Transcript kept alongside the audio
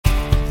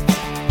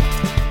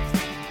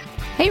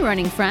Hey,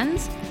 running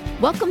friends.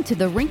 Welcome to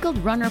the Wrinkled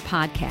Runner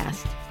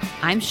podcast.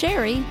 I'm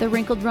Sherry, the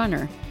Wrinkled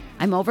Runner.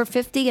 I'm over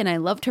 50 and I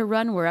love to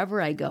run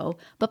wherever I go,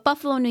 but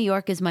Buffalo, New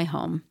York is my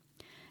home.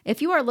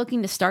 If you are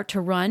looking to start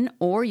to run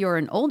or you're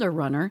an older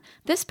runner,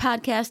 this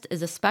podcast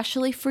is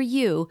especially for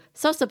you,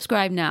 so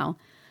subscribe now.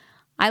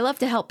 I love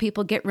to help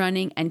people get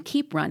running and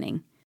keep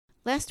running.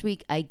 Last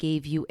week, I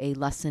gave you a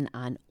lesson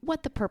on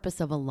what the purpose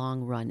of a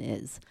long run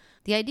is.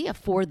 The idea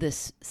for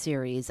this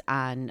series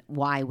on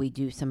why we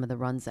do some of the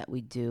runs that we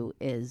do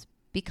is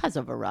because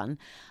of a run.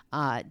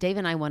 Dave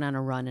and I went on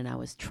a run and I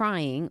was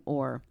trying,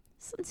 or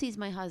since he's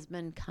my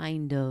husband,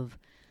 kind of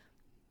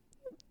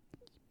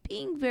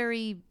being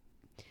very,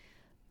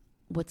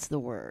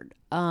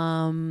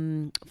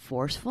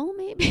 forceful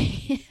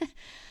maybe,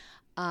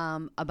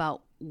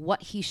 about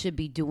what he should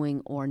be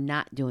doing or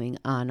not doing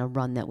on a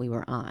run that we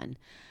were on.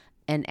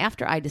 And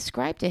after I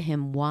described to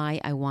him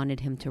why I wanted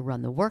him to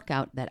run the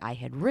workout that I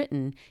had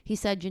written, he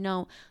said,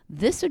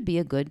 this would be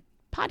a good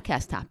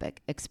podcast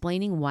topic,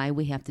 explaining why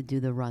we have to do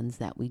the runs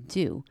that we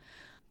do.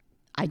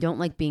 I don't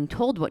like being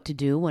told what to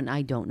do when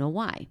I don't know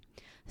why.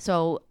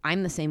 So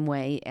I'm the same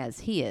way as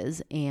he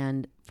is.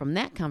 And from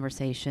that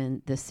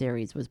conversation, this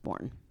series was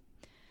born.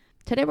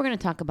 Today, we're going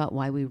to talk about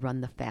why we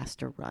run the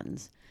faster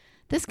runs.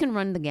 This can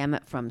run the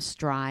gamut from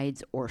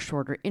strides or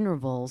shorter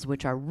intervals,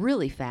 which are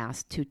really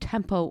fast, to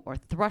tempo or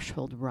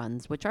threshold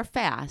runs, which are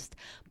fast,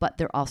 but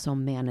they're also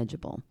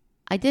manageable.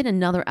 I did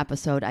another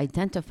episode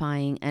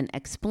identifying and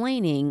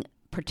explaining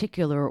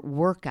particular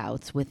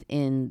workouts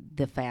within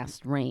the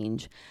fast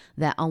range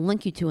that I'll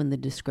link you to in the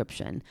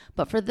description.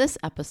 But for this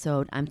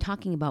episode, I'm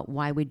talking about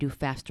why we do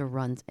faster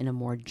runs in a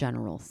more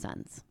general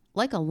sense.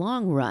 Like a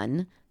long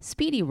run,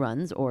 speedy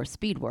runs or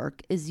speed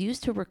work is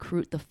used to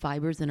recruit the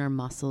fibers in our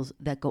muscles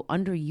that go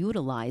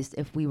underutilized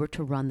if we were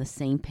to run the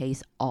same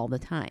pace all the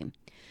time.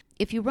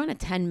 If you run a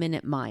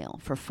 10-minute mile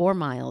for 4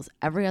 miles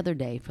every other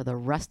day for the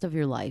rest of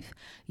your life,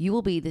 you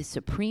will be the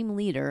supreme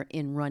leader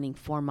in running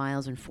 4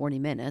 miles in 40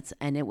 minutes,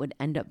 and it would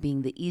end up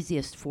being the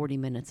easiest 40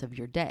 minutes of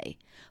your day.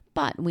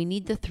 But we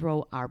need to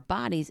throw our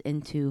bodies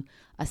into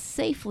a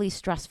safely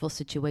stressful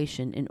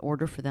situation in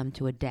order for them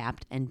to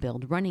adapt and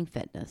build running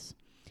fitness.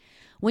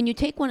 When you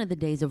take one of the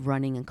days of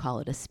running and call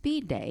it a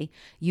speed day,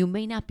 you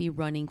may not be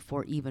running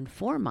for even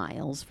 4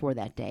 miles for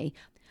that day,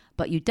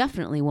 but you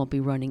definitely won't be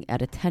running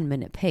at a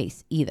 10-minute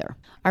pace either.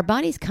 Our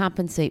bodies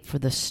compensate for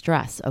the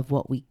stress of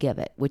what we give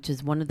it, which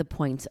is one of the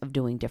points of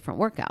doing different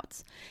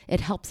workouts.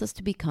 It helps us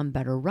to become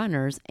better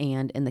runners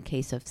and, in the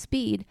case of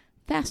speed,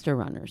 faster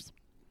runners.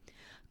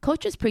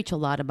 Coaches preach a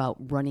lot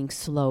about running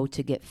slow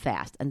to get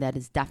fast, and that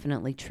is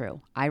definitely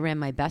true. I ran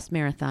my best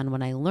marathon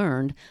when I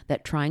learned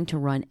that trying to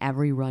run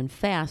every run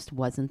fast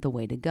wasn't the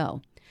way to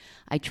go.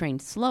 I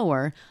trained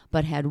slower,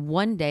 but had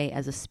one day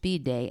as a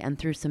speed day and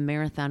threw some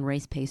marathon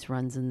race pace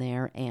runs in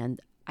there, and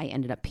I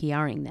ended up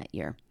PRing that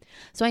year.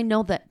 So I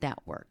know that that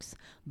works,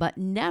 but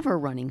never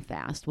running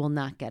fast will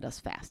not get us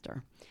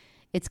faster.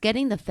 It's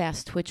getting the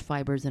fast twitch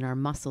fibers in our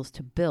muscles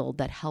to build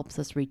that helps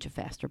us reach a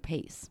faster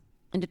pace.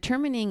 In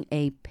determining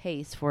a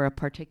pace for a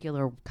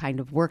particular kind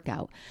of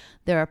workout,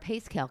 there are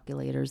pace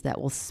calculators that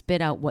will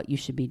spit out what you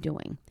should be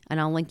doing, and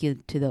I'll link you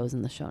to those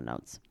in the show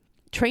notes.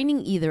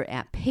 Training either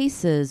at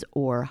paces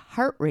or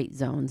heart rate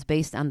zones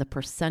based on the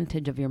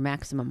percentage of your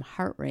maximum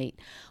heart rate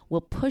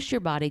will push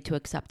your body to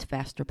accept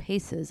faster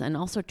paces and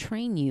also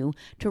train you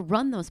to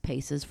run those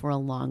paces for a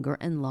longer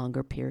and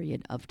longer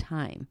period of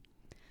time.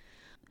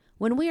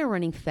 When we are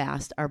running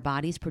fast, our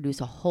bodies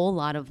produce a whole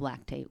lot of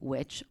lactate,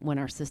 which, when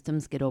our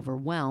systems get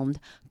overwhelmed,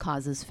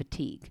 causes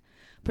fatigue.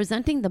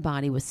 Presenting the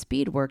body with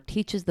speed work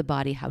teaches the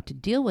body how to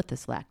deal with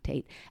this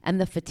lactate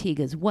and the fatigue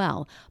as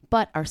well,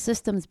 but our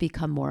systems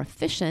become more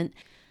efficient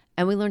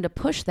and we learn to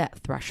push that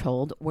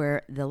threshold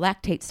where the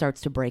lactate starts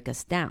to break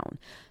us down.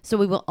 So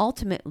we will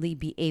ultimately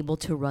be able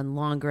to run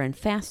longer and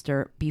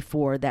faster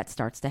before that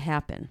starts to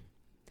happen.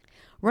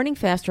 Running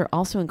faster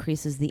also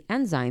increases the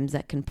enzymes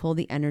that can pull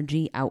the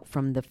energy out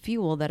from the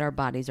fuel that our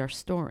bodies are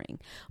storing.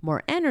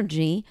 More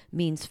energy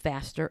means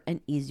faster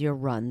and easier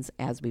runs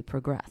as we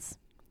progress.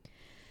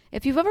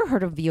 If you've ever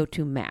heard of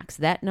VO2 max,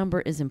 that number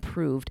is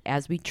improved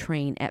as we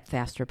train at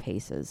faster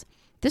paces.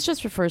 This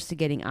just refers to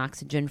getting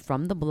oxygen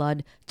from the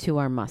blood to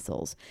our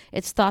muscles.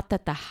 It's thought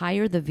that the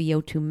higher the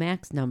VO2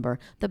 max number,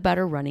 the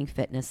better running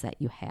fitness that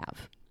you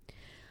have.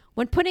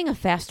 When putting a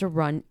faster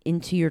run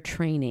into your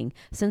training,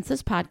 since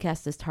this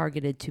podcast is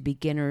targeted to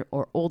beginner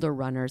or older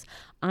runners,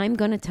 I'm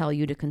going to tell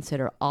you to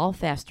consider all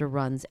faster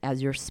runs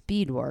as your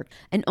speed work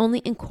and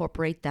only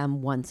incorporate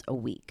them once a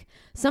week.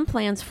 Some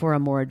plans for a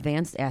more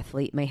advanced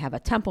athlete may have a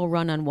tempo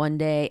run on one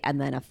day and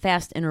then a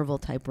fast interval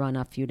type run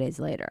a few days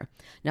later.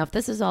 Now, if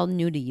this is all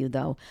new to you,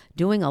 though,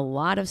 doing a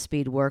lot of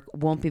speed work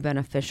won't be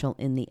beneficial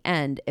in the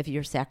end if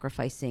you're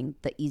sacrificing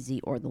the easy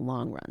or the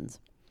long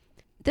runs.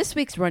 This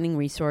week's running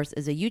resource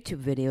is a YouTube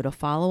video to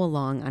follow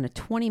along on a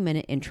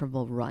 20-minute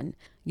interval run.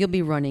 You'll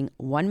be running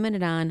 1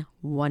 minute on,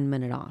 1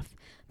 minute off.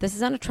 This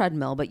is on a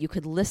treadmill, but you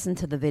could listen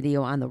to the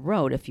video on the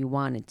road if you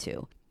wanted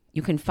to.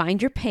 You can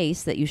find your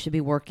pace that you should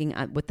be working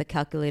on with the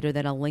calculator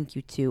that I'll link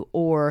you to,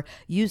 or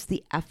use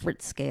the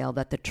effort scale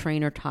that the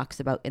trainer talks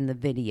about in the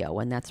video,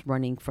 and that's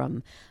running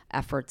from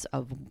efforts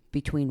of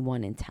between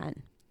 1 and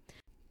 10.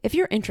 If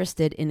you're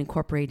interested in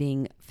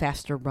incorporating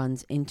faster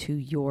runs into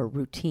your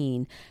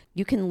routine,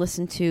 you can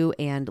listen to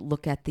and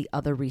look at the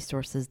other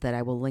resources that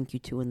I will link you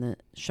to in the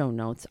show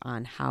notes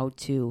on how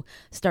to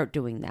start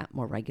doing that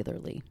more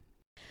regularly.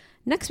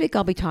 Next week,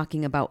 I'll be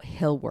talking about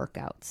hill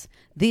workouts.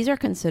 These are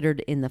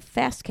considered in the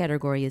fast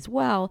category as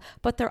well,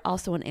 but they're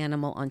also an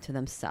animal unto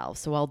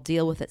themselves, so I'll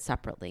deal with it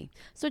separately.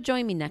 So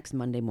join me next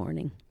Monday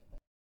morning.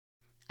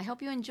 I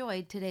hope you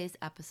enjoyed today's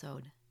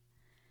episode.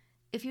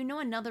 If you know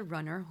another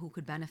runner who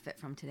could benefit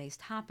from today's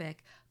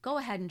topic, go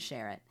ahead and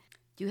share it.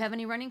 Do you have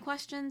any running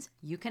questions?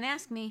 You can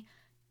ask me.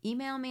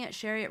 Email me at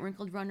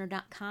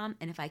sherry@wrinkledrunner.com,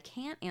 and if I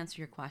can't answer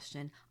your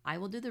question, I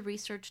will do the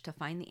research to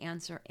find the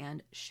answer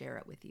and share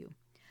it with you.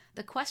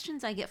 The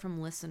questions I get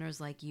from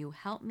listeners like you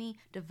help me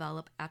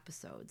develop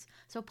episodes,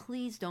 so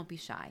please don't be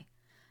shy.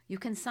 You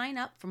can sign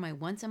up for my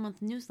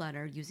once-a-month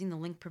newsletter using the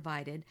link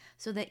provided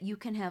so that you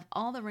can have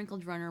all the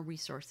Wrinkled Runner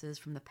resources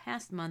from the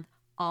past month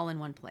all in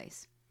one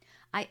place.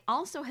 I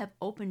also have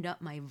opened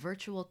up my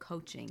virtual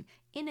coaching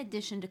in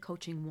addition to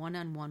coaching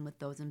one-on-one with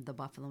those in the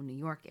Buffalo, New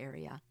York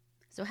area.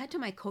 So head to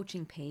my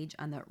coaching page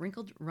on the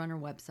Wrinkled Runner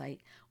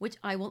website, which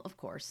I will, of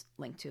course,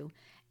 link to,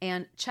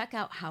 and check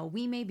out how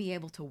we may be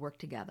able to work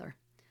together.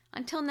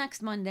 Until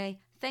next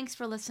Monday, thanks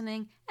for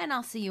listening, and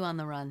I'll see you on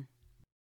the run.